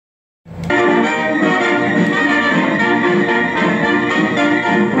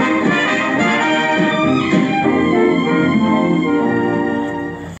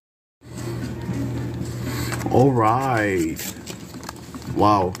Alright.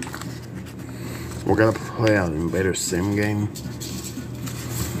 Wow. We're gonna play an Invader Zim game.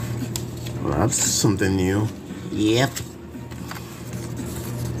 Well, that's something new. Yep.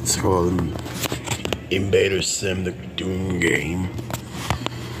 It's called Invader Zim, the Doom game.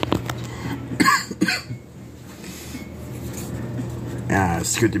 Ah,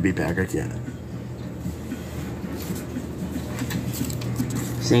 it's good to be back again.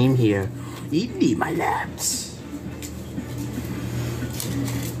 Same here. Eat me, my lads.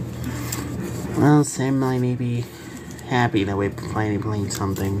 Well, Sam may be happy that we're finally playing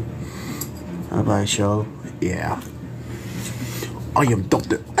something about a show. Yeah. I am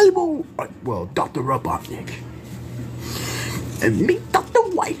Dr. Elmo. Well, Dr. Robotnik. And me, Dr.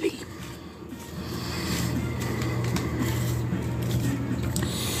 Wily.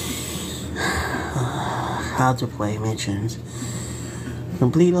 How to play missions.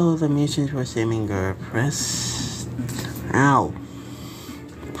 Complete all the missions for Siminger.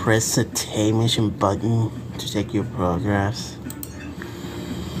 Press the T mission button to check your progress.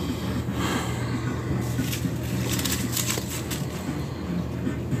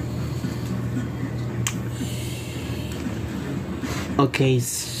 Okay,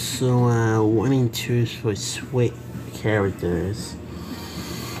 so 1 and 2 is for switch characters.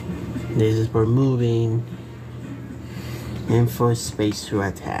 This is for moving and for space to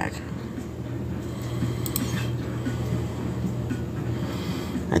attack.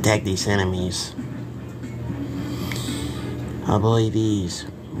 Attack these enemies. Avoid these.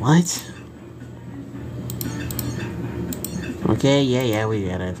 What? Okay, yeah, we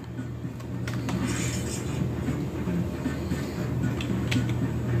got it.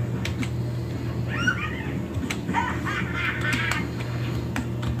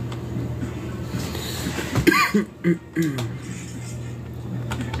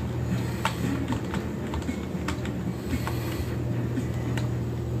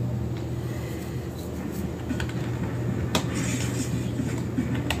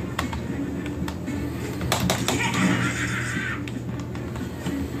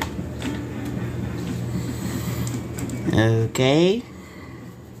 Okay.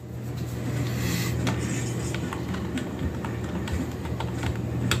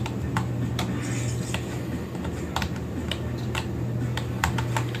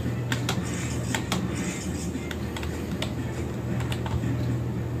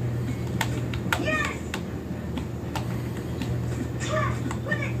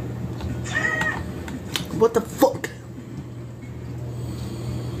 What the fuck?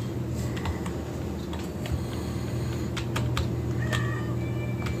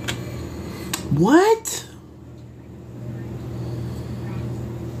 What?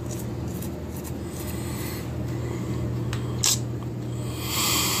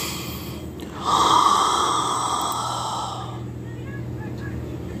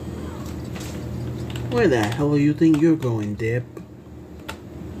 Where the hell do you think you're going, Dip?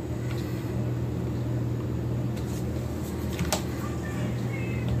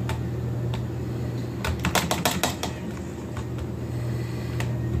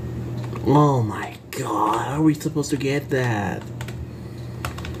 Oh my god, how are we supposed to get that?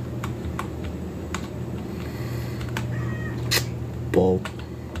 Bulk.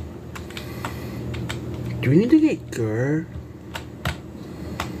 Do we need to get Gur?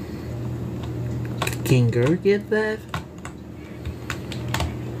 Can Gur get that?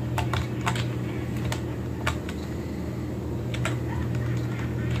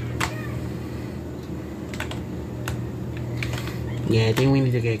 Yeah, I think we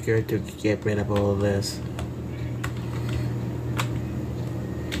need to get Gur to get rid of all of this.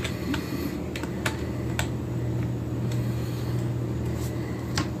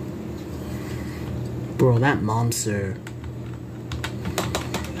 Bro, that monster.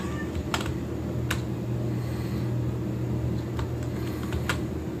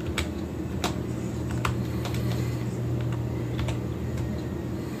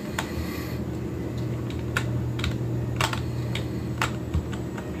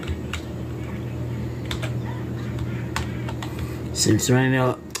 Since right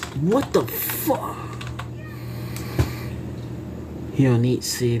now, what the fuck? You'll need to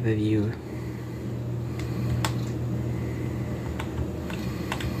see the view.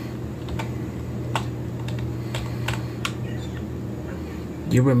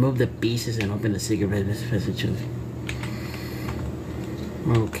 You remove the pieces and open the secret message.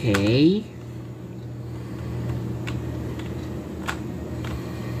 Okay.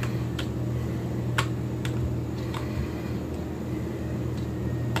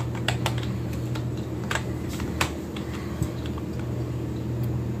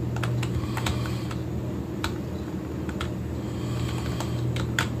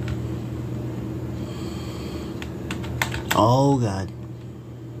 Oh god.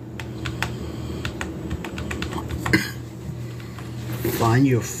 Find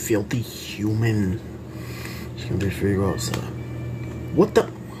your filthy human. She's gonna be free gross. What the?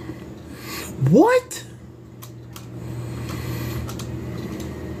 What?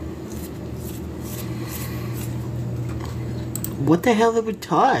 What the hell did we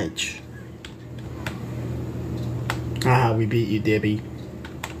touch? Ah, we beat you, Debbie.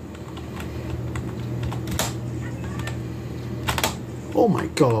 Oh my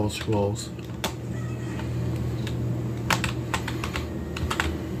god, that was close.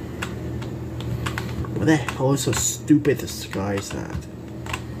 What the hell is so stupid disguise that?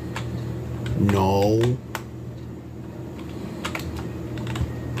 No.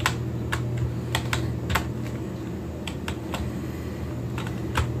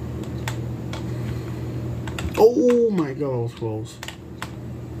 Oh my god, that was close.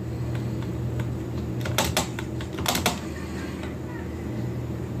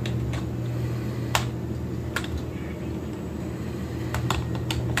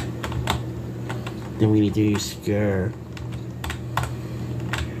 Then we need to use Scare.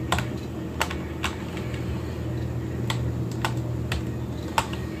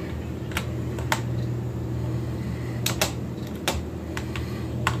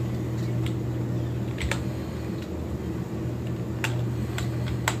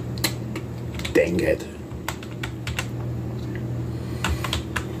 Dang it.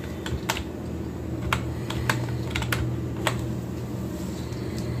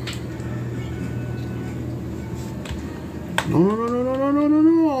 No, no, no, no, no, no, no,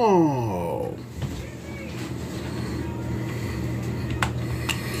 no.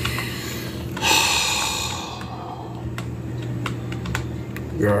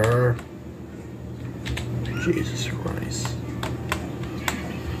 Grr. Jesus Christ.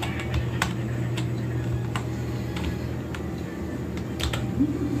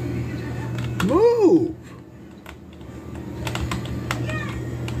 Move.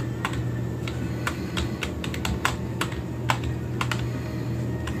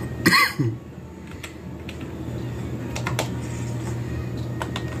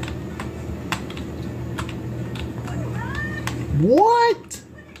 What?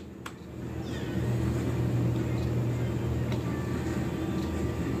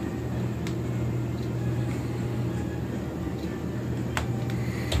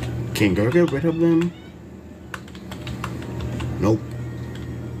 Can Girl get rid of them? Nope.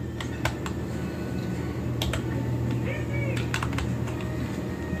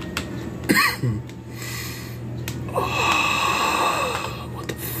 What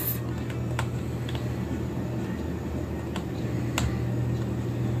the f...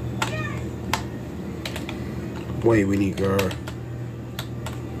 Wait, we need Girl.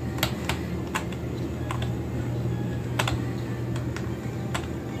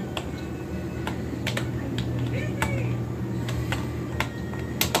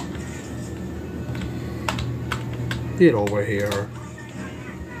 Get over here.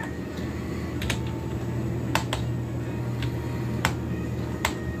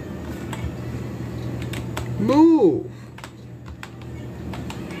 Move.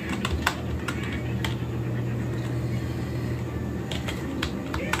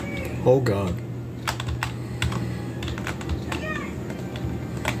 Oh God.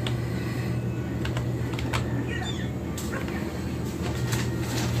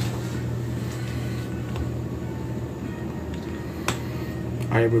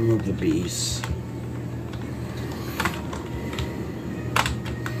 I remove the beast.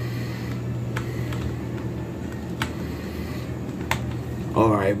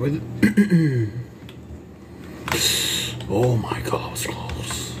 Alright, with oh my god, that was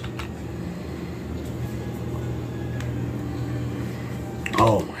close.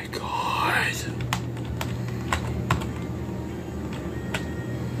 Oh my god.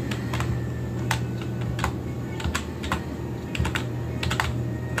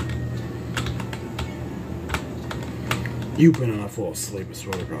 You better not fall asleep, I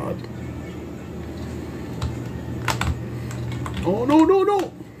swear to God. Oh, no, no,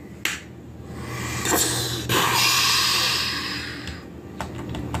 no!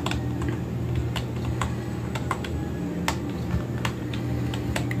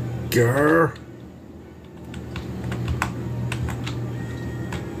 Grr.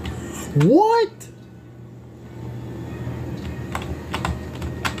 What?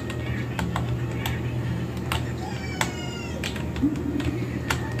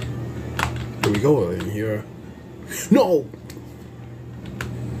 Here we go in here. No!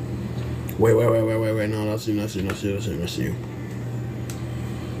 Wait, no, that's you.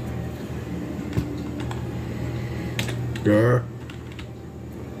 Grr.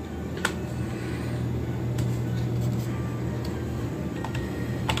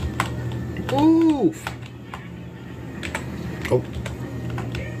 Oof. Oh.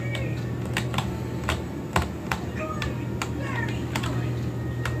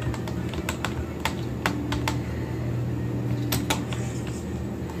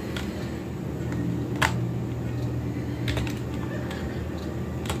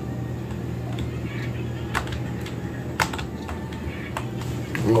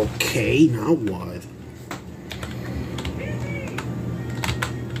 Okay, now what?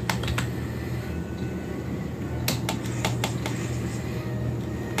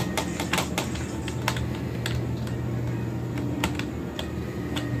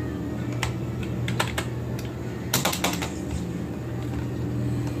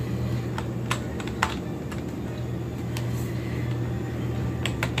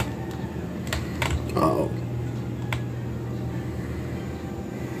 Oh.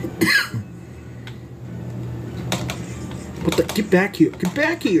 What the? Get back here! Get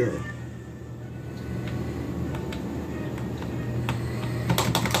back here!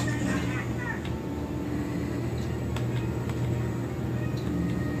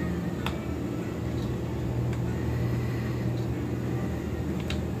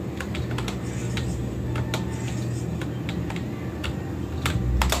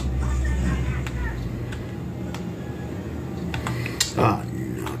 Ah,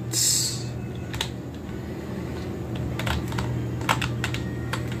 nuts.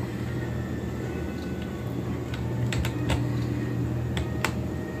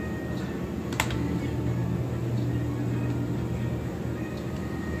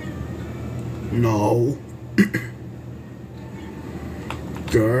 No.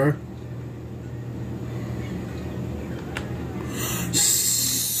 Grr.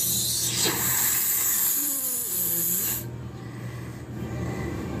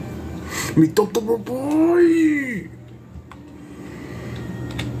 Me Dr. Boy!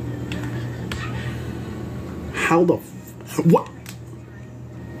 How the what?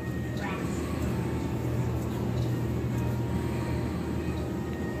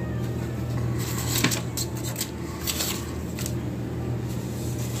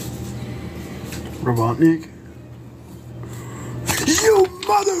 Robotnik? You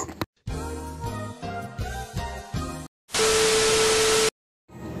mother!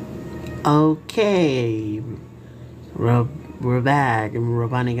 Okay, we're back, and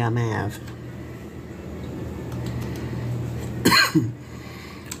Robotnik got math.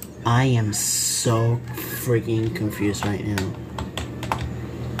 I am so freaking confused right now.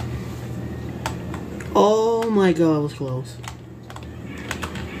 Oh my god, that was close.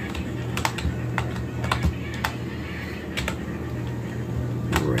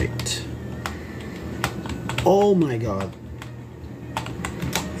 Right. Oh my god.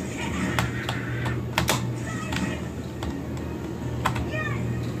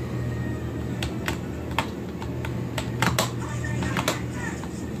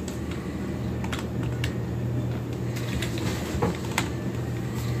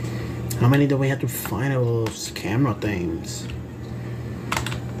 How many do we have to find all those camera things?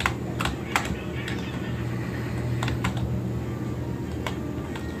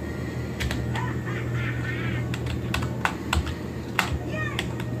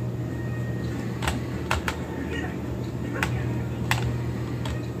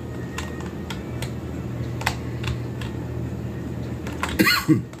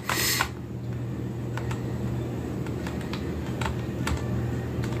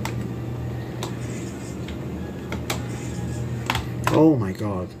 Oh my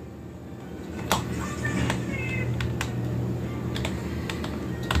god.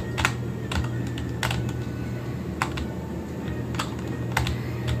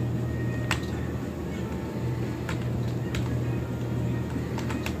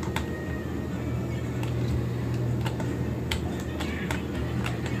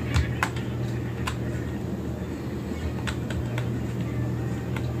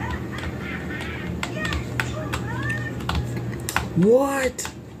 What?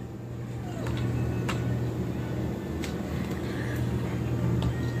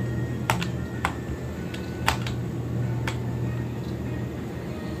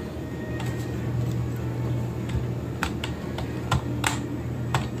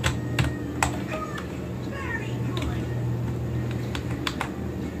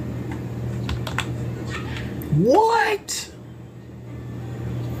 What?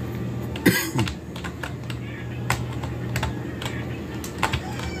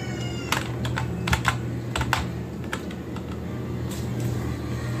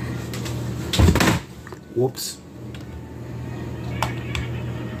 Whoops.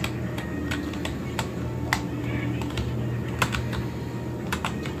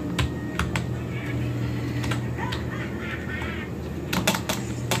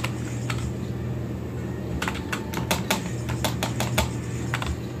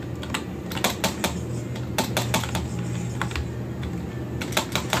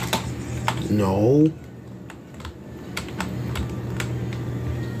 No.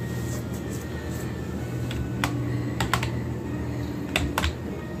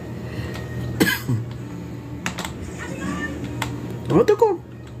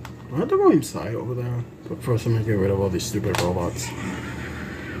 I have to go inside over there. But first I'm gonna get rid of all these stupid robots.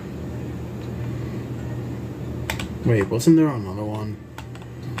 Wait, wasn't there another one?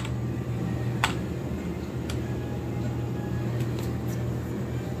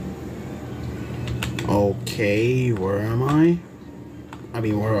 Okay, where am I? I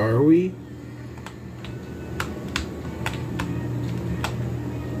mean, where are we?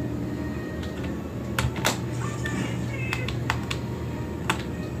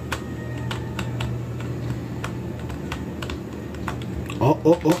 Oh.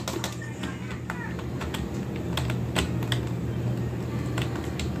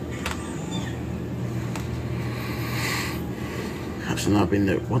 Has not been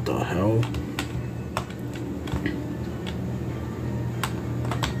there. What the hell?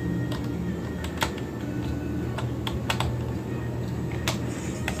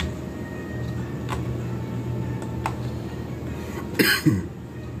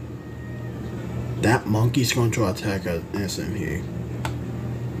 That monkey's going to attack us instant here.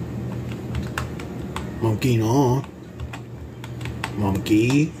 Monkey, no.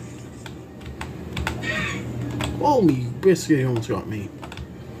 Monkey. Holy biscuit, he almost got me.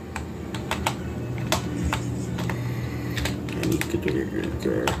 I need to do it,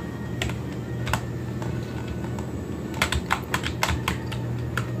 girl.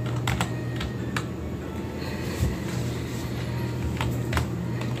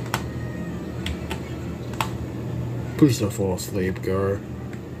 Please don't fall asleep, girl.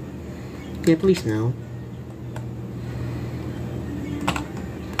 Yeah, please no.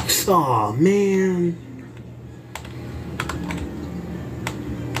 Aw, man.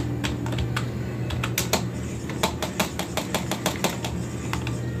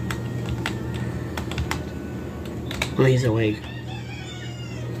 Well, he's awake.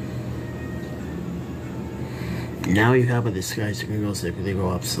 Now you have a disguise, you can go sleep, they go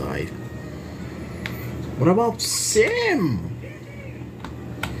outside. What about Sim?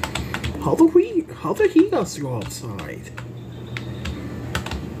 How did he got to go outside?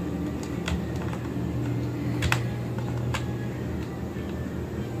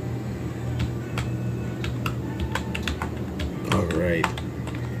 Alright.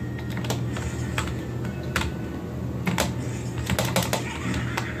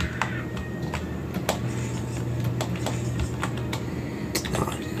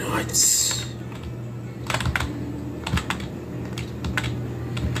 Oh, nuts.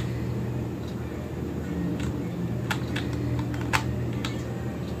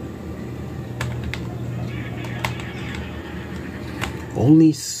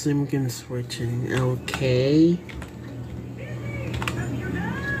 Only Sim can switching, okay.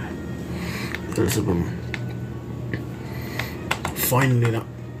 There's a boom. Finally now.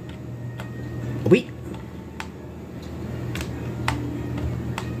 Wait.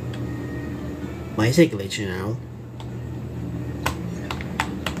 Why is it glitching now?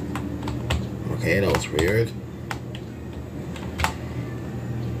 Okay, that was weird.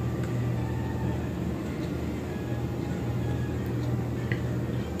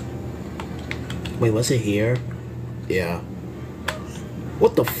 Wait, was it here? Yeah.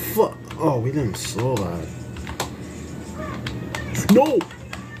 What the fuck? Oh, we didn't saw that. No!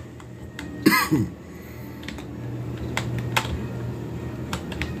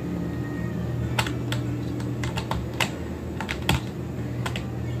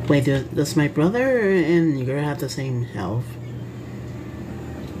 Wait, does my brother and your girl have the same health?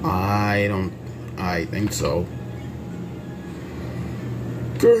 I think so.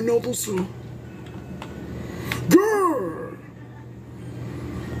 Girl, no, Grr!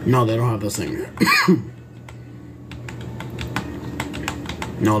 No, they don't have the same.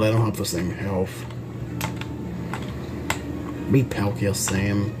 No, they don't have the same health. Me, Palkia,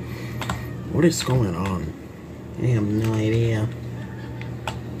 Sam. What is going on? I have no idea.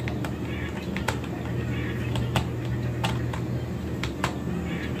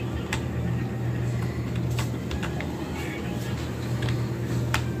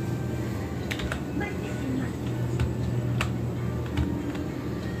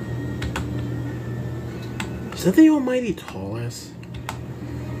 Is that the almighty tallest?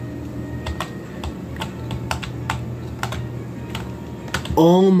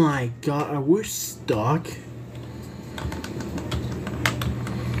 Oh my god, are we stuck?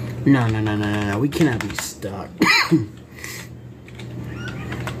 No, we cannot be stuck.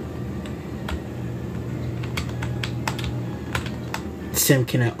 Sam,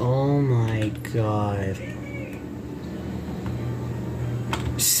 can I? Oh my god.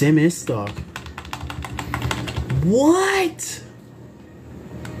 Sim is stuck. What?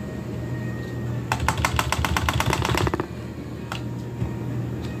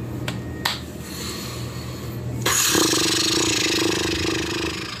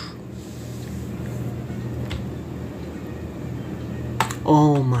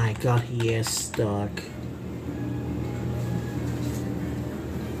 Oh my god, he is stuck.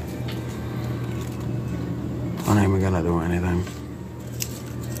 I'm not even gonna do anything.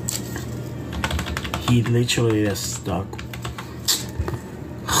 He literally is stuck.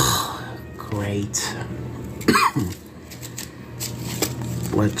 Great.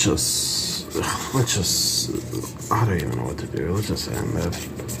 let's just, I don't even know what to do. Let's just end it.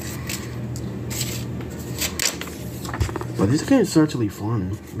 But this game is actually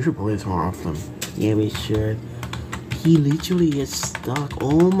fun. We should play this more often. Yeah, we should. He literally is stuck.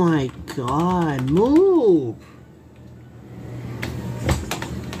 Oh my god, move!